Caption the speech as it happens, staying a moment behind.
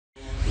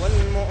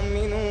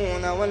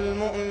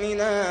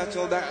والمؤمنات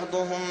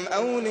بعضهم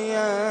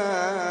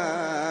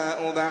أولياء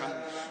بعض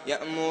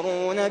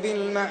يأمرون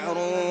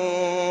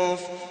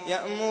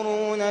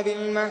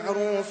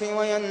بالمعروف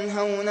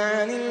وينهون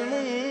عن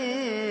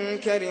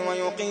المنكر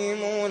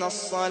ويقيمون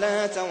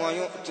الصلاة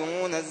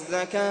ويؤتون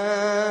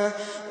الزكاة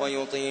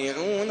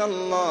ويطيعون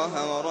الله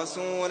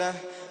ورسوله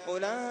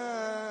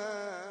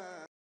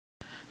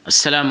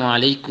আসসালামু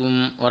আলাইকুম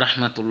ওয়া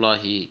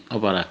রাহমাতুল্লাহি ওয়া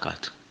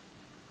বারাকাতুহু।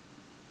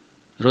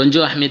 রঞ্জু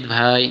আহমেদ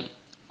ভাই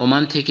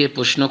ওমান থেকে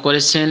প্রশ্ন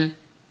করেছেন,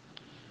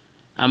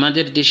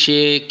 আমাদের দেশে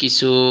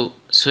কিছু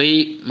সহি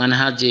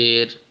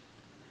মানহাজের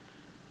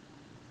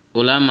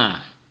ওলামা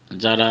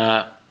যারা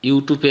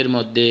ইউটিউবের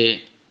মধ্যে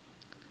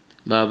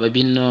বা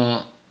বিভিন্ন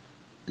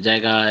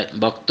জায়গায়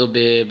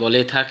বক্তব্যে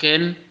বলে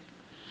থাকেন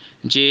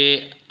যে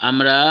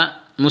আমরা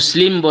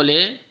মুসলিম বলে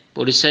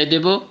পরিচয়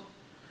দেব,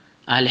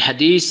 আহলে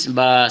হাদিস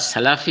বা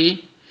সালাফি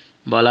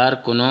বলার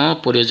কোনো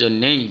প্রয়োজন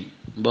নেই,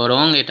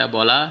 বরং এটা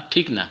বলা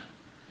ঠিক না।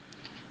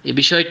 এই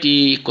বিষয়টি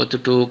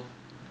কতটুকু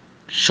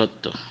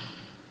সত্য?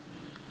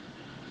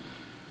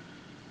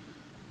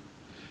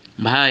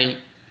 ভাই,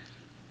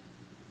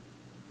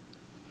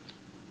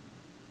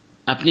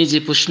 আপনি যে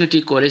প্রশ্নটি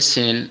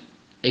করেছেন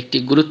একটি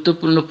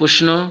গুরুত্বপূর্ণ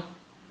প্রশ্ন।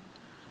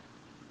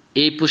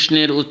 এই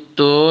প্রশ্নের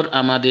উত্তর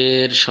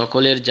আমাদের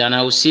সকলের জানা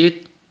উচিত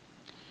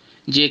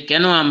যে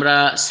কেন আমরা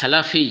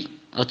সালাফি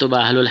অথবা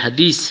আহলুল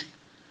হাদিস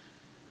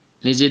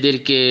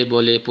নিজেদেরকে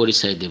বলে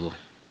পরিচয় দেব।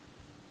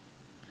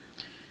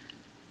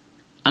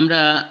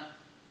 আমরা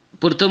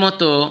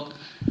প্রথমত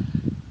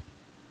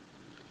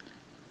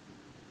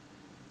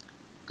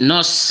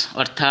নস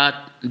অর্থাৎ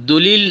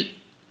দলিল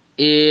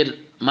এর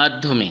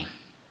মাধ্যমে,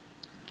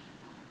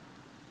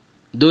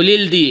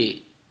 দলিল দিয়ে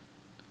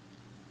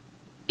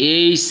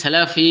এই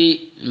সালাফি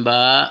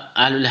বা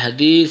আহলুল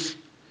হাদিস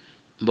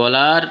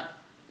বলার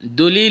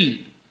দলিল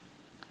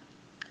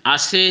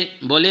আছে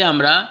বলে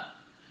আমরা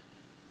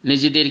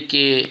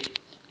নিজেদেরকে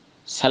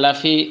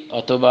সালাফি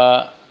অথবা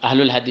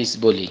আহলুল হাদিস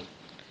বলি।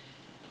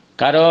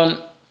 কারণ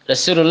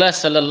রাসূলুল্লাহ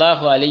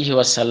সাল্লাল্লাহু আলাইহি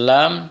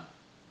ওয়াসাল্লাম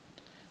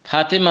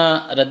ফাতেমা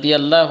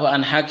রাদিয়াল্লাহু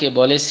আনহাকে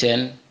বলেছেন,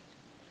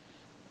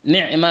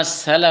 নি'মাস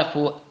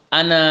সালাফু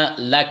আনা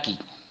লাকি।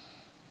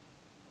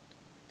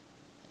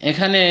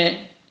 এখানে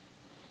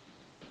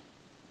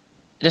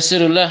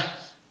রাসূলুল্লাহ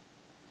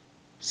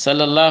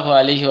সাল্লাল্লাহু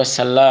আলাইহি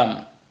ওয়াসাল্লাম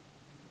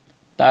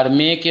তার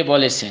মেয়েকে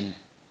বলেছেন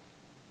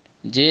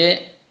যে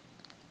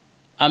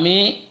আমি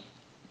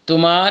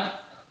তোমার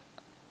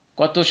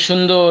কত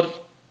সুন্দর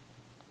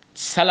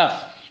সালাফ,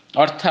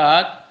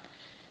 অর্থাৎ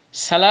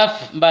সালাফ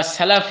বা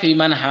সালাফি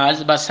মানহাজ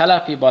বা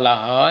সালাফি বলা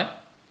হয়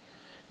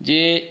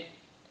যে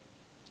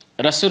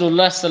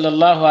রাসূলুল্লাহ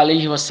সাল্লাল্লাহু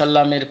আলাইহি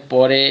ওয়াসাল্লামের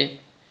পরে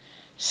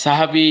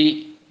সাহাবী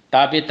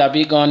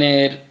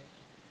তাবিগণের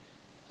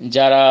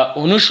যারা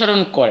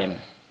অনুসরণ করেন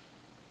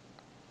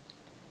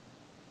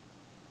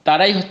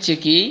তারাই হচ্ছে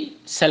কি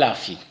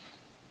সালাফি।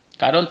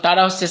 কারণ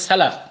তারা হচ্ছে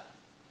সালাফ,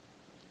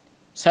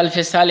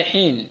 সালফে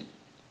সালেহিন।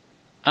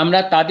 আমরা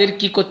তাদের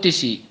কি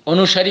করতেছি?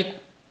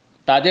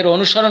 তাদের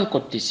অনুসরণ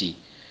করতেছি।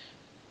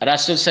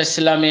 রাসূল সাল্লাল্লাহু আলাইহি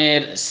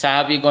ওয়াসাল্লামের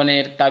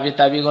সাহাবীগণের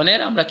তাবিগণের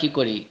আমরা কি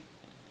করি?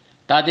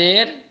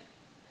 তাদের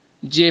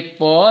যে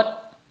পথ,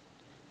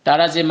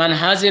 তারা যে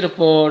মানহাজের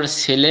উপর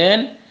ছিলেন,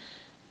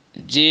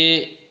 যে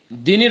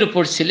দ্বীনের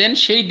উপর ছিলেন,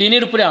 সেই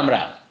দ্বীনের উপরে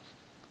আমরা।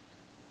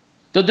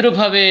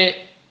 তদ্রূপভাবে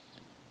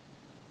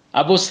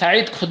আবু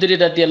সাঈদ খুদরি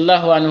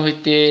রাদিয়াল্লাহু আনহু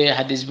হইতে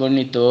হাদিস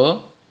বর্ণিত,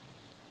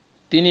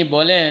 তিনি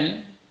বলেন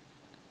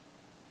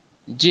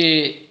যে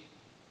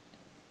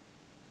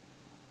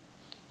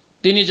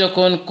তিনি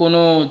যখন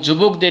কোনো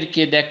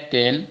যুবকদেরকে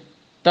দেখতেন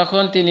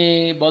তখন তিনি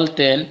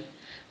বলতেন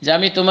যে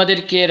আমি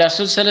তোমাদেরকে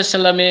রাসূল সাল্লাল্লাহু আলাইহি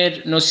ওয়াসাল্লামের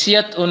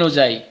নসিহত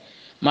অনুযায়ী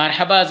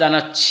মারহাবা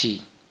জানাচ্ছি।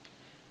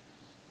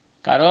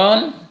 কারণ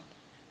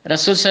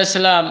রাসূল সাল্লাল্লাহু আলাইহি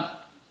ওয়াসাল্লাম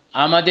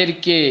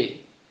আমাদেরকে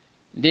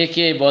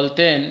দেখে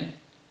বলতেন,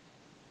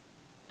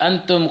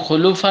 আনতুম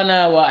খুলুফানা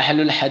ওয়া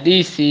আহলুল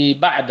হাদিসি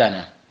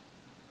বা'দানা,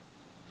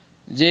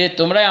 যে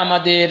তোমরাই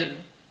আমাদের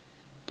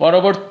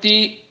পরবর্তী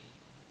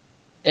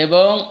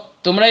এবং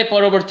তোমরাই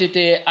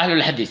পরবর্তীতে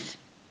আহলুল হাদিস।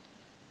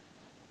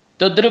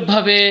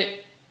 তদ্রূপভাবে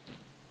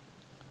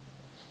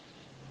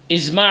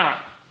ইজমা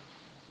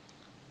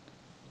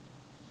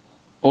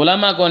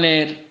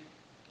ওলামাগণের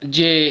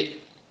যে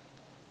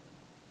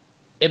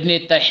ইবনে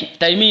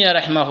তাইমিয়া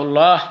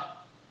রাহিমাহুল্লাহ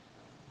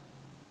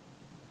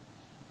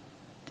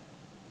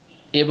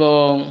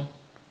এবং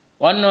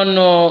অন্যান্য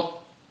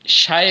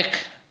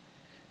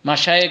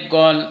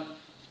মাশায়েখগণ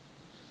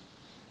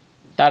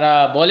তারা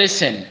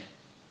বলেছেন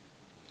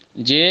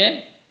যে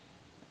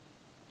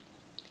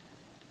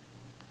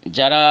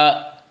যারা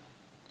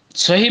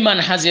সহি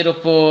মানহাজের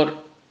উপর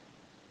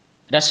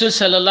রাসূল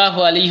সাল্লাল্লাহু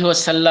আলাইহি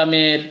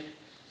ওয়াসাল্লামের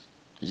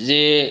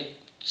যে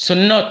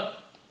সুন্নত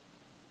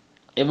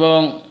এবং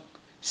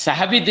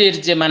সাহাবীদের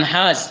যে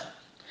মানহাজ,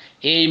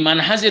 এই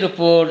মানহাজের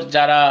উপর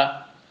যারা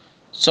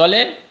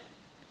চলে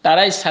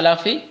তারাই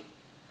সালাফি।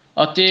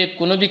 অতএব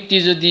কোনো ব্যক্তি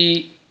যদি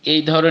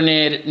এই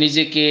ধরনের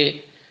নিজেকে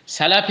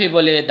সালাফি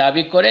বলে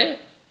দাবি করে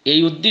এই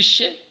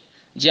উদ্দেশ্যে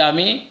যে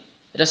আমি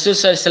রাসূল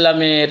সাল্লাল্লাহু আলাইহি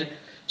সাল্লামের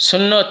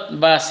সুন্নত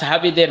বা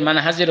সাহাবীদের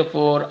মানহাজের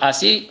উপর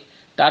আসি,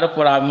 তার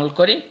উপর আমল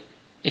করি,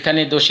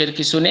 এখানে দোষের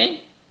কিছু নেই।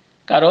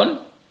 কারণ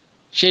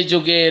সেই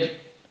যুগের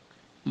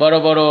বড়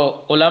বড়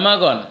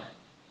ওলামাগণ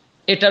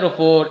এটার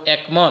উপর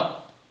একমত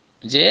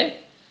যে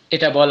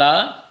এটা বলা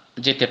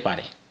যেতে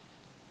পারে।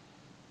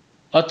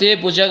 অতএব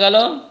বোঝা গেল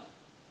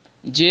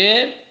যে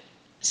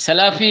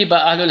সালাফি বা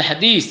আহলুল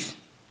হাদিস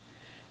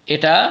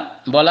এটা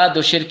বলা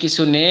দোষের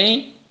কিছু নেই।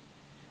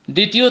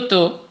 দ্বিতীয়ত,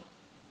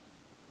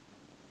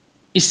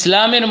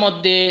 ইসলামের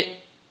মধ্যে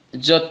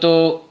যত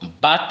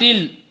বাতিল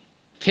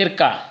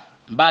ফেরকা,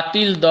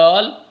 বাতিল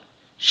দল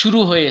শুরু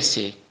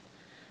হয়েছে,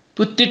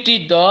 প্রত্যেকটি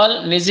দল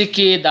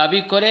নিজেকে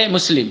দাবি করে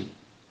মুসলিম।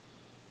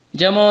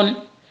 যেমন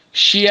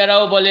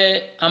শিয়ারাও বলে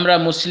আমরা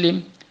মুসলিম,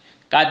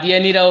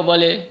 কাদিয়ানিরাও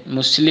বলে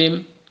মুসলিম,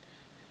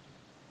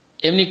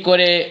 এমনি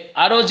করে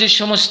আরও যে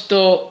সমস্ত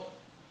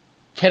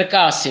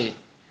ফেরকা আছে,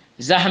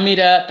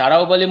 জাহমিরা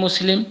তারাও বলে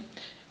মুসলিম,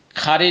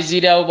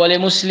 খারেজিরাও বলে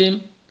মুসলিম,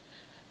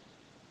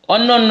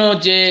 অন্যান্য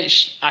যে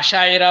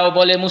আশায়েরাও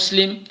বলে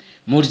মুসলিম,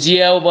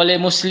 মুরজিয়াও বলে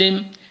মুসলিম,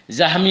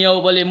 জাহমিয়াও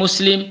বলে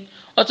মুসলিম।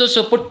 অথচ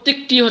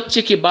প্রত্যেকটি হচ্ছে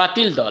কি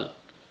বাতিল দল।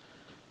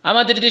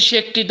 আমাদের দেশে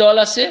একটি দল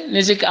আছে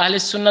নিজেকে আহলে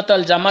সুন্নাত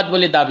ওয়াল জামাত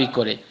বলে দাবি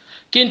করে,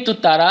 কিন্তু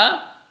তারা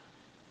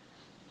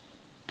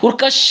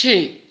প্রকাশ্যে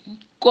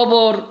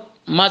কবর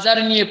মাজার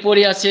নিয়ে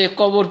পড়ে আছে,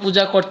 কবর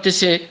পূজা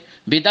করতেছে,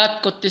 বিদাত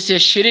করতেছে,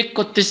 শিরিক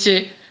করতেছে।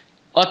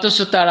 অথচ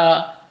তারা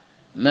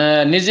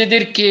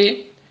নিজেদেরকে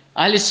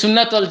আহলে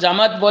সুন্নাত ওয়াল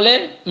জামাত বলে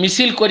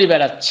মিছিল করে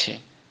বেড়াচ্ছে,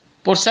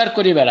 প্রচার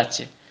করে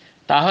বেড়াচ্ছে।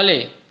 তাহলে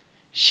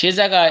সে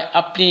জায়গায়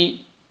আপনি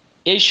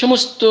এই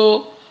সমস্ত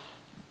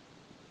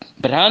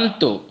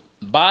ভ্রান্ত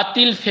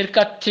বাতিল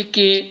ফেরকার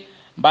থেকে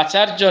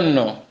বাঁচার জন্য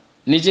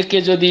নিজেকে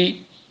যদি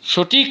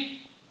সঠিক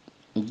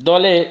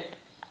দলের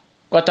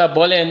কথা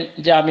বলেন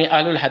যে আমি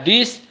আহলুল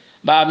হাদিস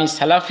বা আমি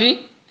সালাফি,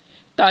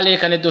 তাহলে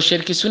এখানে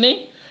দোষের কিছু নেই,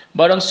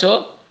 বরঞ্চ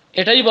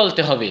এটাই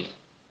বলতে হবে।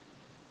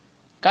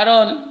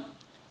 কারণ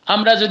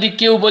আমরা যদি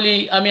কেউ বলি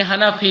আমি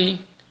হানাফি,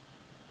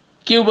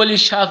 কেউ বলি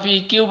শাফি,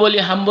 কেউ বলি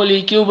হাম্বলি,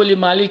 কেউ বলি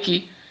মালিকি,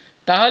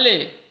 তাহলে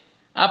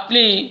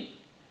আপনি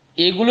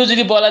এগুলো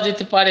যদি বলা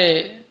যেতে পারে,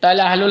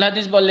 তাহলে আহলুল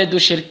হাদিস বললে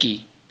দোষের কি?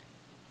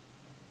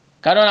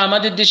 কারণ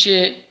আমাদের দেশে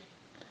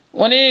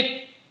অনেক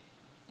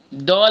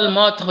দল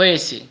মত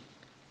হয়েছে,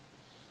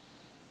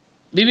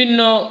 বিভিন্ন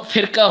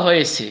ফিরকা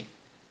হয়েছে,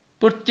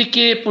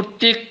 প্রত্যেকে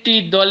প্রত্যেকটি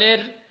দলের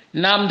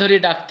নাম ধরে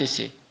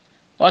ডাকতেছে।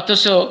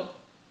 অথচ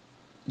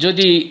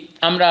যদি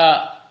আমরা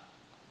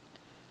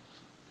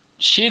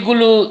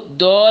সেগুলো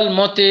দল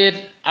মতের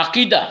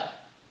আকীদা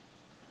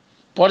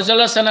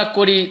পর্যালোচনা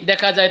করি,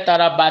 দেখা যায়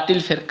তারা বাতিল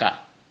ফিরকা।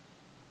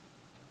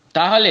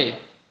 তাহলে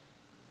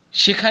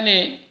সেখানে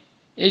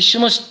এই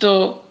সমস্ত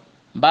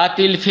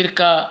বাতিল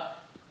ফিরকা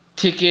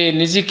থেকে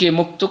নিজেকে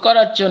মুক্ত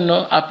করার জন্য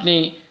আপনি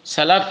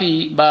সালাফি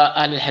বা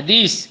আল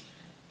হাদিস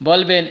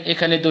বলবেন,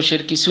 এখানে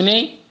দোষের কিছু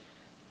নেই,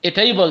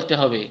 এটাই বলতে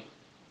হবে।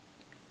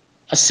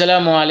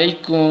 আসসালামু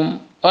আলাইকুম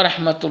ওয়া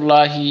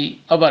রাহমাতুল্লাহি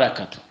ওয়া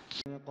বারাকাতুহু।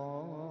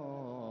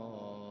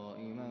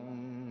 قائما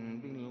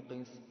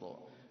بالقسط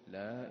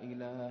لا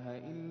إله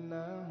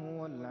إلا هو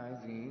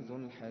العزيز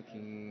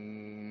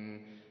الحكيم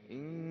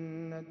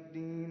إن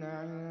الدين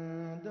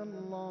عند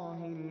الله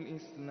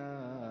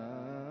الإسلام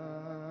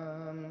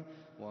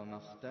وما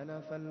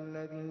اختلف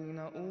الذين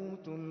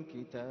أوتوا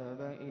الكتاب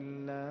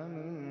إلا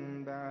من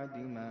بعد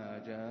ما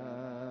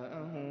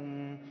جاءهم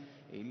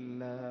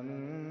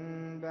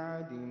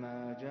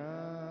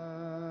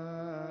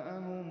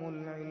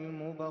العلم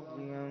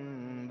بغيا